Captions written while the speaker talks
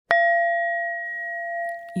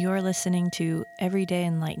You're listening to Everyday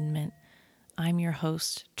Enlightenment. I'm your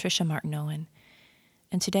host, Trisha Martin Owen,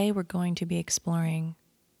 and today we're going to be exploring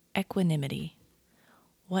equanimity.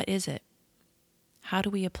 What is it? How do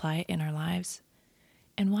we apply it in our lives?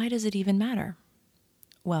 And why does it even matter?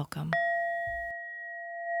 Welcome.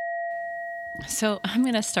 So I'm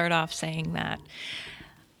going to start off saying that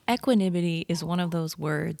equanimity is one of those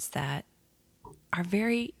words that are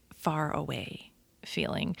very far away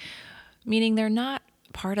feeling, meaning they're not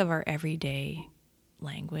part of our everyday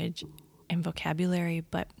language and vocabulary,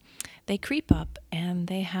 but they creep up and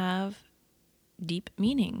they have deep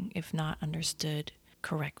meaning if not understood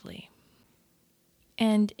correctly.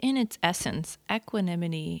 And in its essence,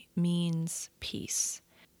 equanimity means peace.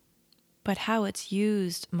 But how it's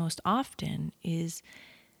used most often is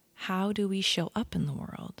how do we show up in the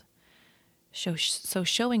world? So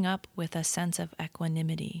showing up with a sense of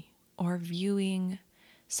equanimity or viewing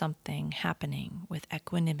something happening with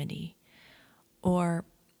equanimity or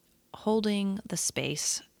holding the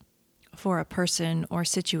space for a person or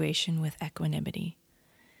situation with equanimity.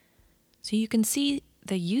 So you can see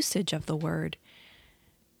the usage of the word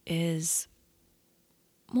is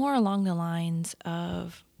more along the lines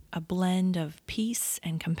of a blend of peace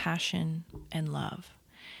and compassion and love.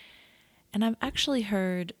 And I've actually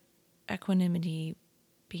heard equanimity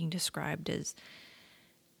being described as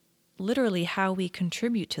literally how we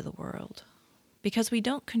contribute to the world, because we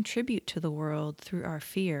don't contribute to the world through our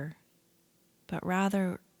fear, but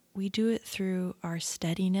rather we do it through our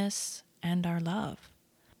steadiness and our love.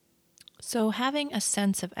 So having a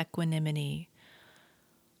sense of equanimity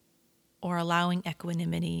or allowing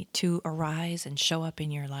equanimity to arise and show up in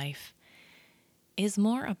your life is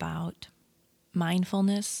more about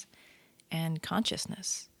mindfulness and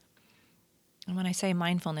consciousness. And when I say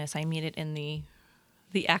mindfulness, I mean it in the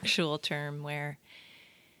actual term where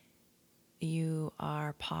you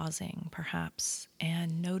are pausing perhaps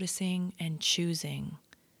and noticing and choosing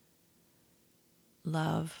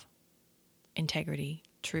love, integrity,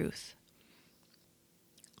 truth,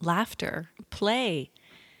 laughter, play,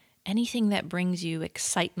 anything that brings you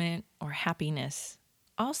excitement or happiness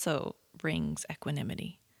also brings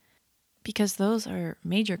equanimity, because those are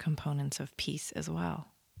major components of peace as well.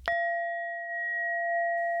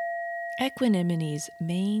 Equanimity's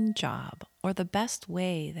main job, or the best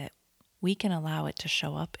way that we can allow it to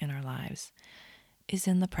show up in our lives, is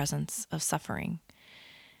in the presence of suffering.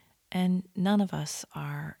 And none of us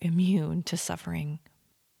are immune to suffering.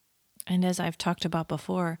 And as I've talked about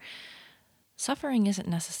before, suffering isn't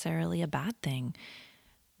necessarily a bad thing,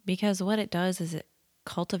 because what it does is it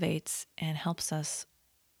cultivates and helps us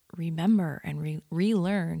remember and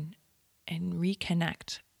relearn and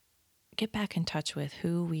reconnect, get back in touch with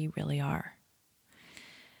who we really are.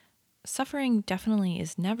 Suffering definitely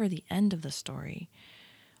is never the end of the story,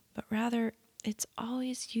 but rather it's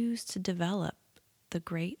always used to develop the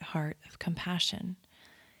great heart of compassion.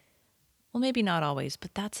 Well, maybe not always,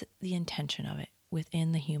 but that's the intention of it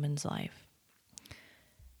within the human's life.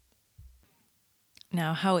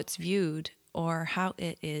 Now, how it's viewed or how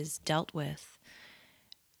it is dealt with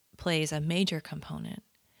plays a major component.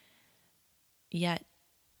 Yet,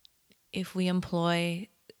 if we employ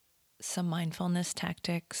some mindfulness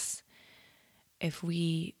tactics, if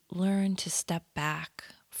we learn to step back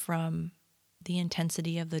from the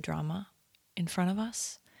intensity of the drama in front of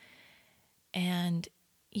us, and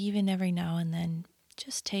even every now and then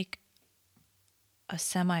just take a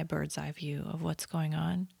semi-bird's eye view of what's going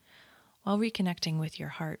on while reconnecting with your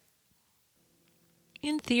heart.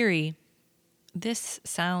 In theory, this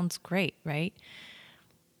sounds great, right?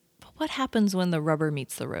 But what happens when the rubber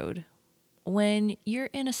meets the road? When you're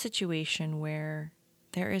in a situation where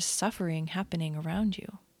there is suffering happening around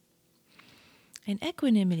you? And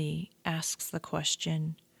equanimity asks the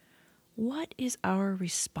question, what is our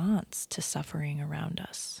response to suffering around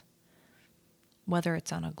us? Whether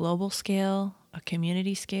it's on a global scale, a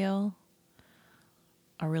community scale,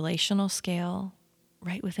 a relational scale,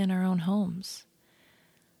 right within our own homes.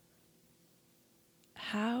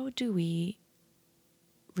 How do we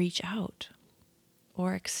reach out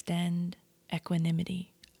or extend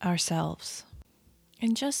equanimity ourselves?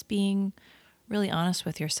 And just being really honest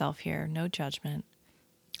with yourself here, no judgment.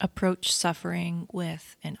 Approach suffering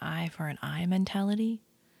with an eye for an eye mentality,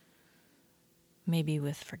 maybe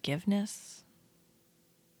with forgiveness.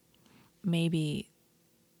 Maybe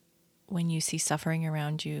when you see suffering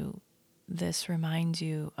around you, this reminds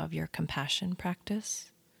you of your compassion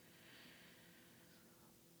practice.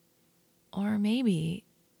 Or maybe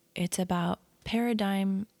it's about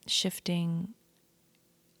paradigm shifting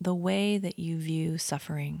the way that you view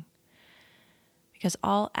suffering. Because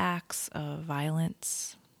all acts of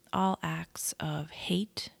violence, all acts of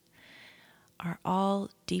hate are all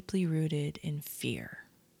deeply rooted in fear,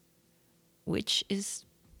 which is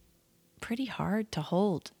pretty hard to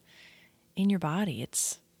hold in your body.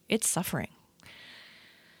 It's suffering.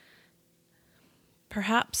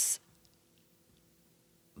 Perhaps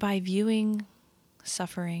by viewing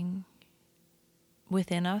suffering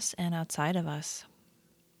within us and outside of us,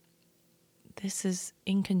 this is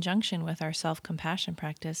in conjunction with our self-compassion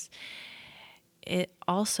practice. It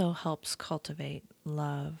also helps cultivate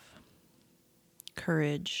love,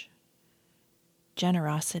 courage,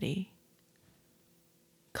 generosity,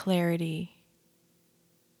 clarity,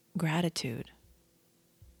 gratitude.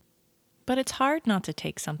 But it's hard not to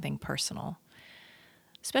take something personal,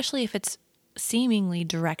 especially if it's seemingly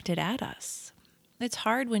directed at us. It's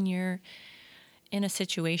hard when you're in a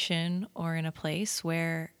situation or in a place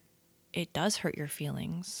where it does hurt your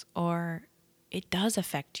feelings or it does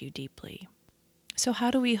affect you deeply. So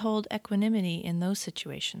how do we hold equanimity in those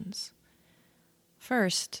situations?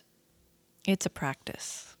 First, it's a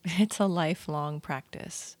practice. It's a lifelong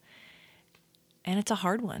practice. And it's a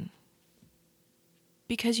hard one.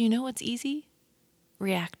 Because you know what's easy?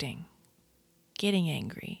 Reacting, getting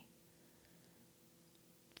angry,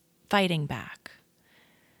 fighting back,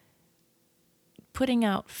 putting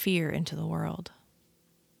out fear into the world.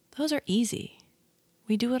 Those are easy.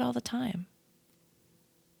 We do it all the time.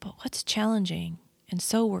 But what's challenging and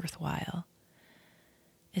so worthwhile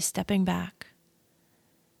is stepping back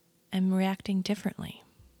and reacting differently.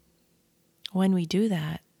 When we do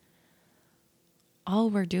that, all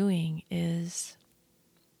we're doing is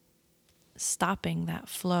stopping that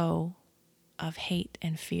flow of hate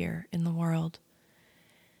and fear in the world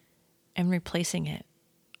and replacing it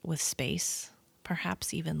with space,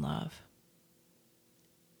 perhaps even love.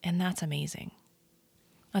 And that's amazing.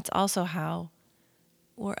 That's also how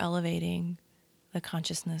we're elevating the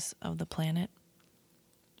consciousness of the planet.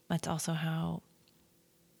 That's also how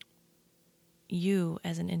you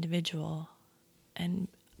as an individual and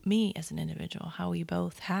me as an individual, how we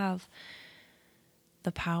both have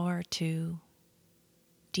the power to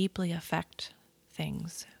deeply affect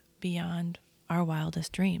things beyond our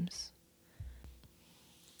wildest dreams.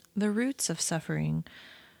 The roots of suffering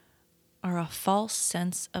are a false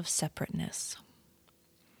sense of separateness.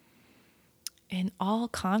 And all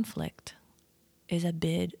conflict is a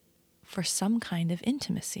bid for some kind of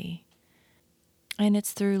intimacy. And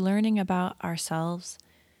it's through learning about ourselves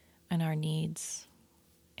and our needs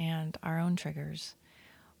and our own triggers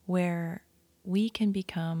where we can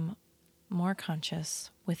become more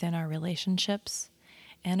conscious within our relationships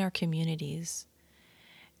and our communities.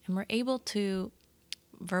 And we're able to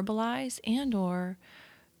verbalize and or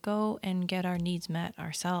go and get our needs met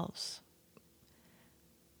ourselves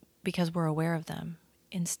because we're aware of them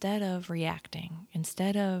instead of reacting,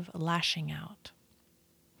 instead of lashing out.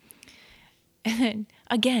 And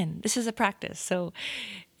again, this is a practice, so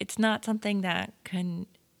it's not something that can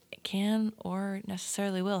or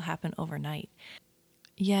necessarily will happen overnight.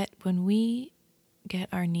 Yet when we get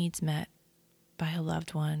our needs met by a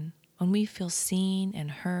loved one, when we feel seen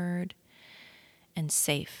and heard and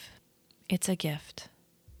safe, it's a gift.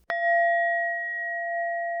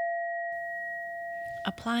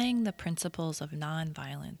 Applying the principles of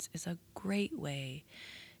nonviolence is a great way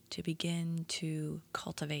to begin to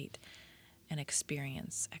cultivate and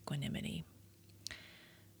experience equanimity.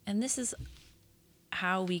 And this is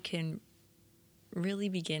how we can really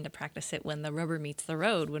begin to practice it when the rubber meets the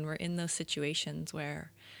road, when we're in those situations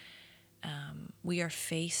where we are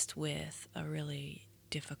faced with a really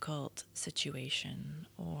difficult situation,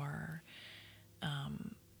 or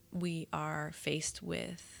we are faced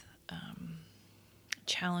with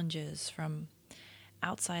challenges from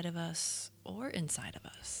outside of us or inside of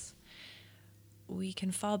us. We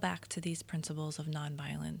can fall back to these principles of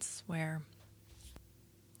nonviolence where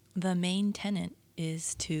the main tenet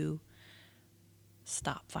is to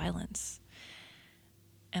stop violence.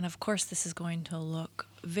 And of course, this is going to look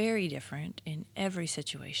very different in every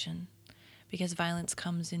situation because violence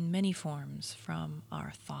comes in many forms, from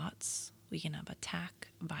our thoughts. We can have attack,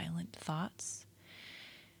 violent thoughts,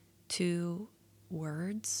 to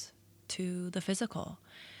words, to the physical.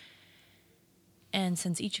 And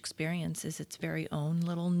since each experience is its very own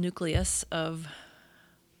little nucleus of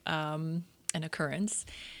an occurrence,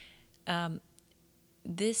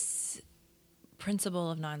 this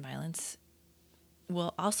principle of nonviolence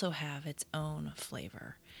will also have its own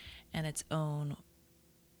flavor and its own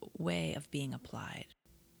way of being applied.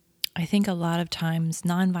 I think a lot of times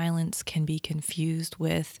nonviolence can be confused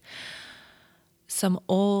with some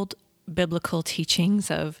old biblical teachings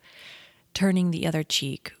of turning the other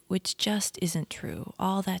cheek, which just isn't true.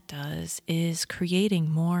 All that does is creating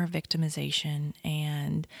more victimization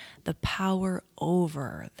and the power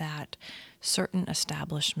over that certain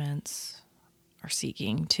establishments are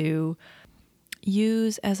seeking to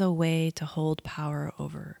use as a way to hold power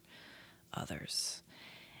over others.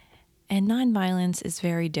 And nonviolence is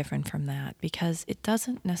very different from that because it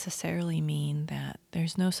doesn't necessarily mean that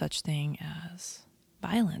there's no such thing as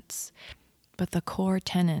violence. But the core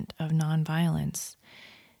tenet of nonviolence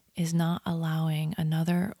is not allowing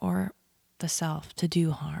another or the self to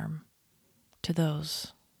do harm to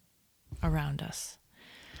those around us.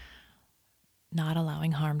 Not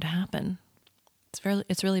allowing harm to happen.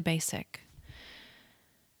 It's really basic.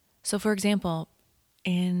 So, for example,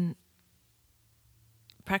 in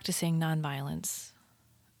practicing nonviolence,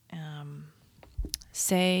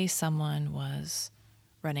 say someone was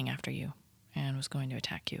running after you and was going to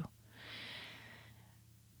attack you.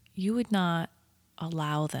 You would not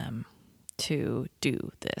allow them to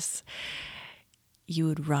do this. You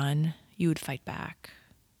would run, you would fight back,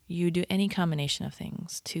 you would do any combination of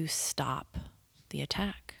things to stop the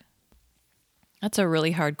attack. That's a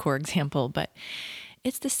really hardcore example, but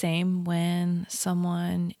it's the same when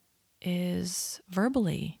someone is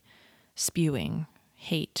verbally spewing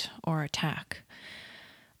hate or attack,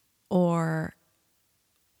 or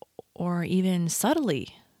even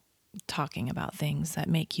subtly talking about things that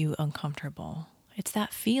make you uncomfortable. It's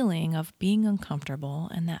that feeling of being uncomfortable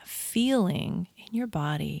and that feeling in your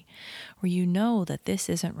body where you know that this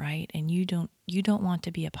isn't right and you don't want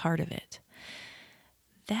to be a part of it.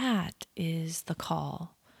 That is the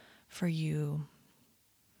call for you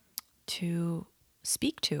to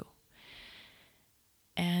speak to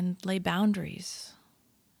and lay boundaries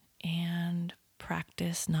and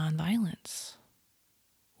practice nonviolence,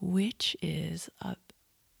 which is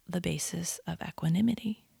the basis of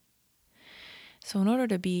equanimity. So in order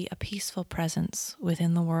to be a peaceful presence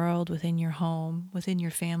within the world, within your home, within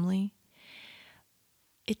your family,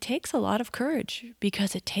 it takes a lot of courage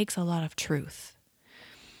because it takes a lot of truth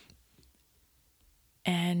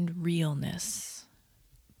and realness,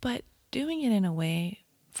 but doing it in a way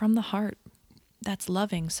from the heart that's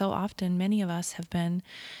loving. So often, many of us have been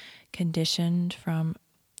conditioned from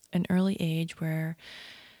an early age where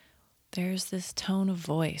there's this tone of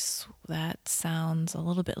voice that sounds a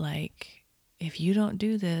little bit like, if you don't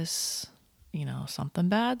do this, something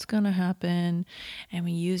bad's going to happen. And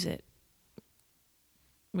we use it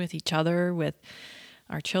with each other, with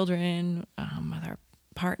our children, with our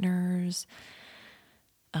partners,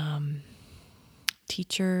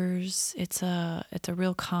 teachers. It's a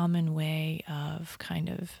real common way of kind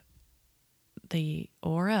of the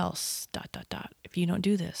or else, ... if you don't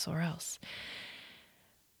do this, or else.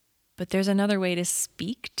 But there's another way to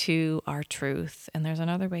speak to our truth, and there's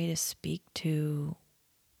another way to speak to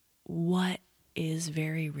what is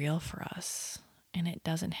very real for us. And it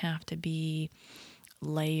doesn't have to be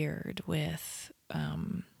layered with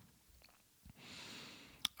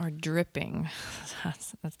or dripping.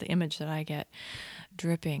 That's the image that I get.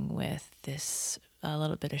 Dripping with this a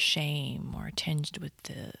little bit of shame, or tinged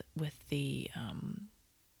with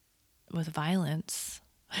violence.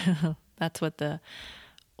 That's what the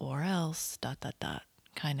or else ...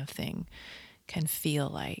 kind of thing can feel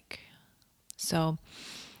like. So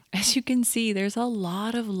as you can see, there's a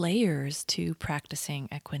lot of layers to practicing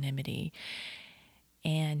equanimity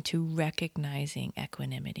and to recognizing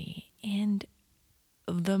equanimity. And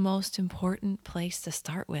the most important place to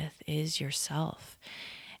start with is yourself.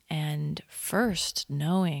 And first,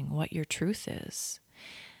 knowing what your truth is.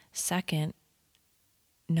 Second,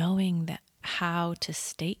 knowing that how to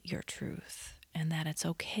state your truth, and that it's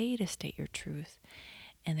okay to state your truth.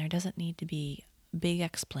 And there doesn't need to be big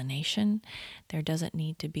explanation. There doesn't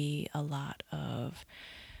need to be a lot of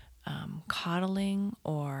coddling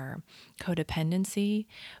or codependency,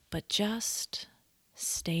 but just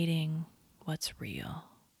stating what's real.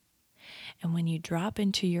 And when you drop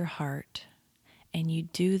into your heart and you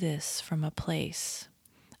do this from a place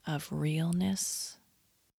of realness,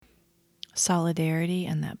 solidarity,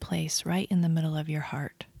 and that place right in the middle of your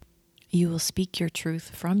heart, you will speak your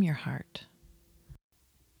truth from your heart.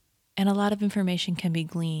 And a lot of information can be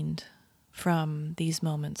gleaned from these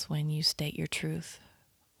moments when you state your truth,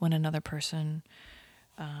 when another person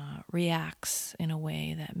reacts in a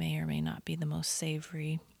way that may or may not be the most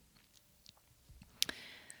savory.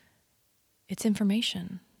 It's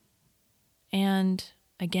information. And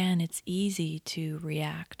again, it's easy to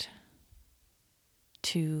react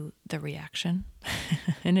to the reaction.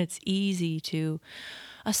 And it's easy to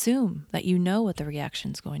assume that you know what the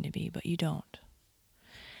reaction's going to be, but you don't.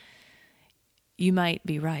 You might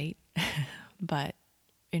be right, But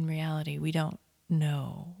in reality, we don't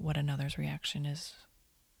know what another's reaction is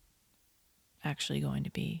actually going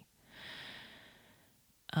to be.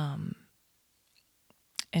 And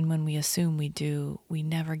when we assume we do, we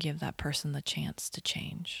never give that person the chance to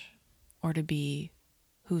change or to be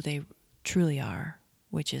who they truly are,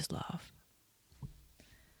 which is love.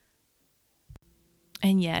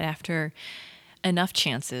 And yet, after enough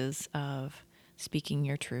chances of speaking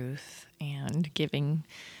your truth and giving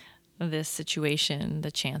this situation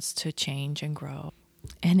the chance to change and grow,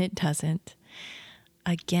 and it doesn't,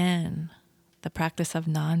 again, the practice of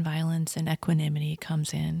nonviolence and equanimity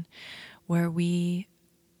comes in, where we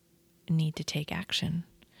need to take action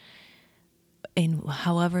in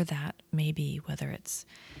however that may be, whether it's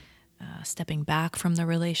stepping back from the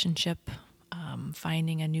relationship,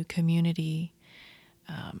 finding a new community,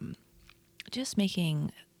 just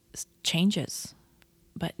making changes,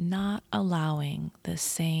 but not allowing the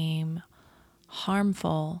same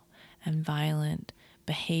harmful and violent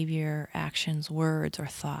behavior, actions, words, or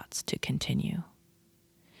thoughts to continue.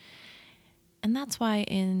 And that's why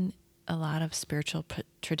in a lot of spiritual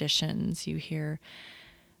traditions, you hear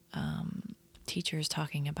teachers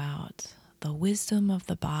talking about the wisdom of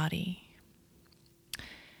the body.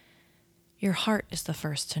 Your heart is the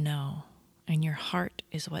first to know, and your heart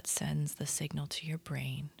is what sends the signal to your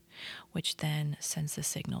brain, which then sends the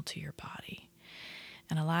signal to your body.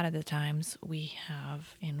 And a lot of the times we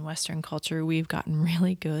have, in Western culture, we've gotten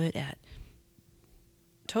really good at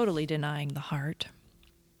totally denying the heart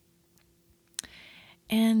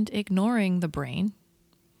and ignoring the brain.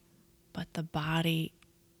 But the body,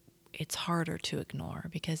 it's harder to ignore,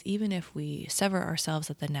 because even if we sever ourselves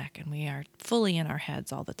at the neck and we are fully in our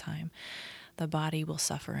heads all the time, the body will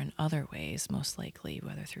suffer in other ways, most likely,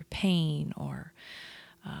 whether through pain or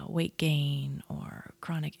weight gain or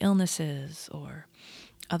chronic illnesses or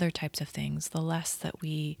other types of things. The less that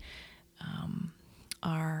we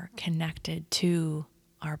are connected to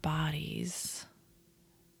our bodies,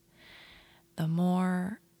 the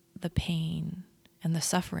more the pain and the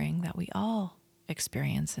suffering that we all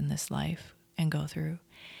experience in this life and go through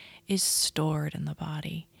is stored in the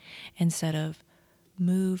body instead of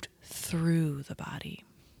moved through the body.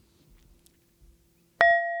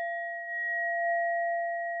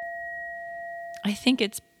 I think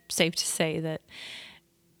it's safe to say that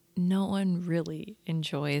no one really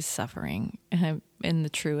enjoys suffering in the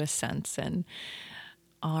truest sense, and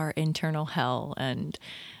our internal hell and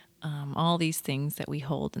all these things that we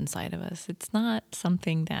hold inside of us. It's not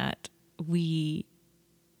something that we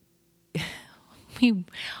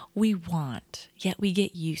we want, yet we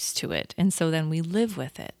get used to it, and so then we live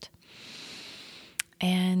with it.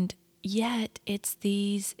 And yet it's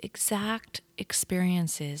these exact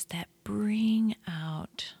experiences that bring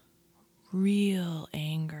out real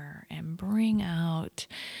anger and bring out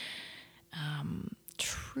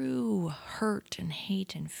true hurt and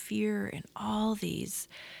hate and fear and all these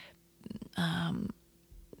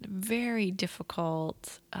very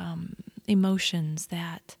difficult emotions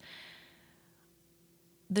that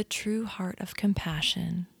the true heart of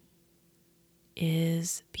compassion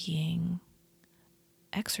is being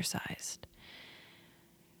exercised.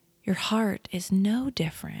 Your heart is no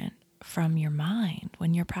different from your mind.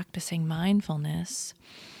 When you're practicing mindfulness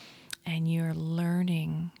and you're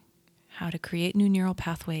learning how to create new neural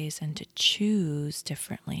pathways and to choose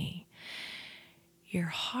differently, your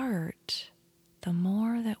heart, the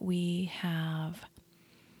more that we have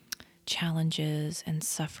challenges and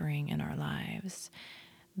suffering in our lives,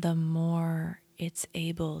 the more it's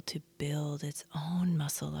able to build its own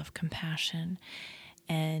muscle of compassion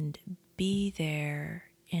and be there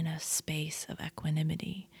in a space of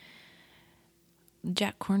equanimity.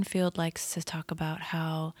 Jack Kornfield likes to talk about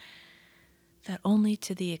how that only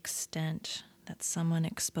to the extent that someone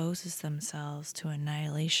exposes themselves to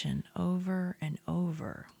annihilation over and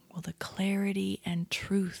over will the clarity and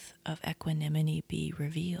truth of equanimity be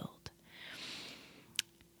revealed.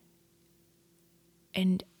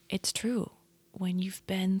 And it's true. When you've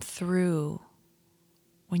been through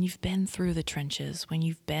the trenches, when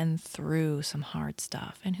you've been through some hard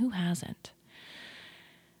stuff, and who hasn't,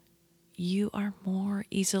 you are more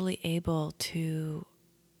easily able to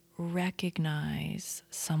recognize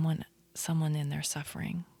someone in their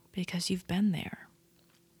suffering because you've been there.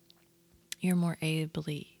 You're more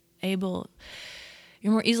easily able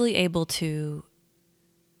to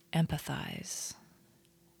empathize,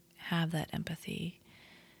 have that empathy,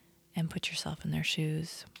 and put yourself in their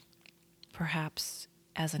shoes. Perhaps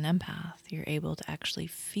as an empath, you're able to actually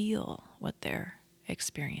feel what they're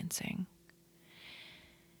experiencing.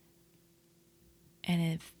 And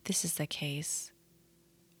if this is the case,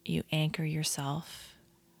 you anchor yourself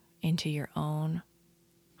into your own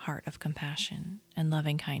heart of compassion and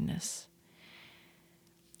loving kindness.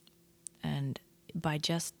 And by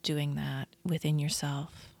just doing that within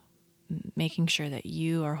yourself, making sure that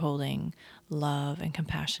you are holding love and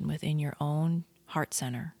compassion within your own heart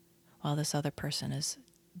center while this other person is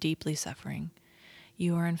deeply suffering,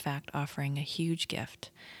 you are in fact offering a huge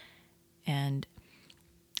gift and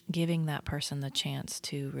giving that person the chance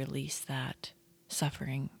to release that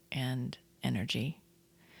suffering and energy.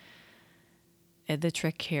 The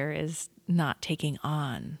trick here is not taking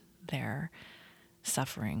on their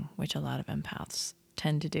suffering, which a lot of empaths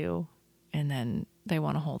tend to do, and then they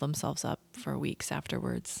want to hold themselves up for weeks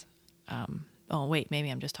afterwards. Oh, wait, maybe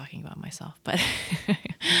I'm just talking about myself, but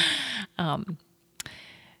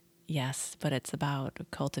yes, but it's about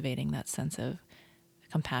cultivating that sense of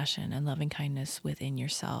compassion and loving kindness within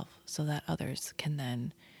yourself so that others can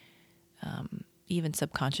then even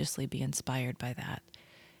subconsciously be inspired by that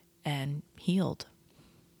and healed.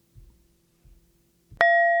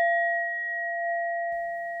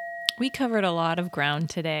 We covered a lot of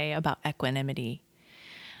ground today about equanimity.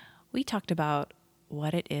 We talked about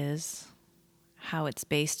what it is, how it's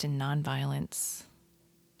based in nonviolence,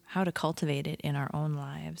 how to cultivate it in our own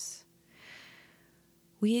lives.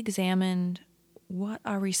 We examined what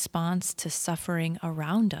our response to suffering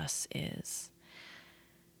around us is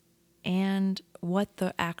and what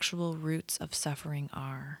the actual roots of suffering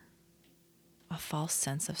are. A false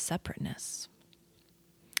sense of separateness.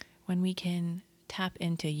 When we can tap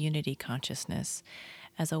into unity consciousness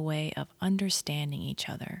as a way of understanding each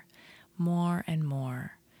other more and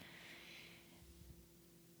more,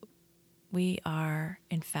 we are,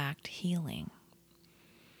 in fact, healing.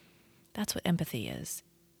 That's what empathy is.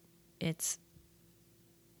 It's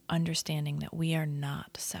understanding that we are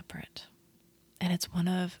not separate. And it's one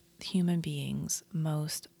of human beings'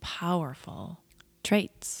 most powerful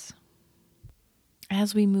traits.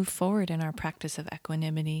 As we move forward in our practice of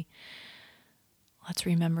equanimity, let's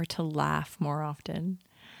remember to laugh more often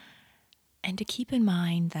and to keep in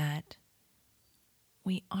mind that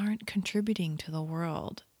we aren't contributing to the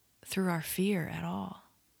world through our fear at all,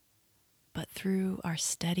 but through our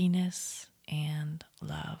steadiness and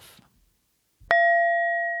love.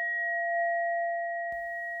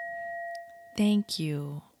 Thank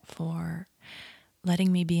you for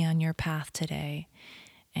letting me be on your path today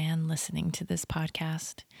and listening to this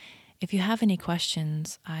podcast. If you have any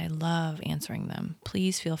questions, I love answering them.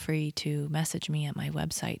 Please feel free to message me at my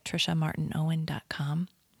website, trishamartinowen.com.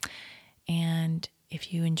 And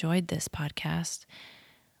if you enjoyed this podcast,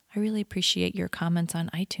 I really appreciate your comments on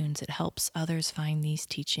iTunes. It helps others find these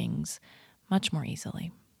teachings much more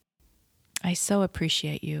easily. I so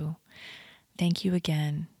appreciate you. Thank you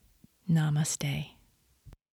again. Namaste.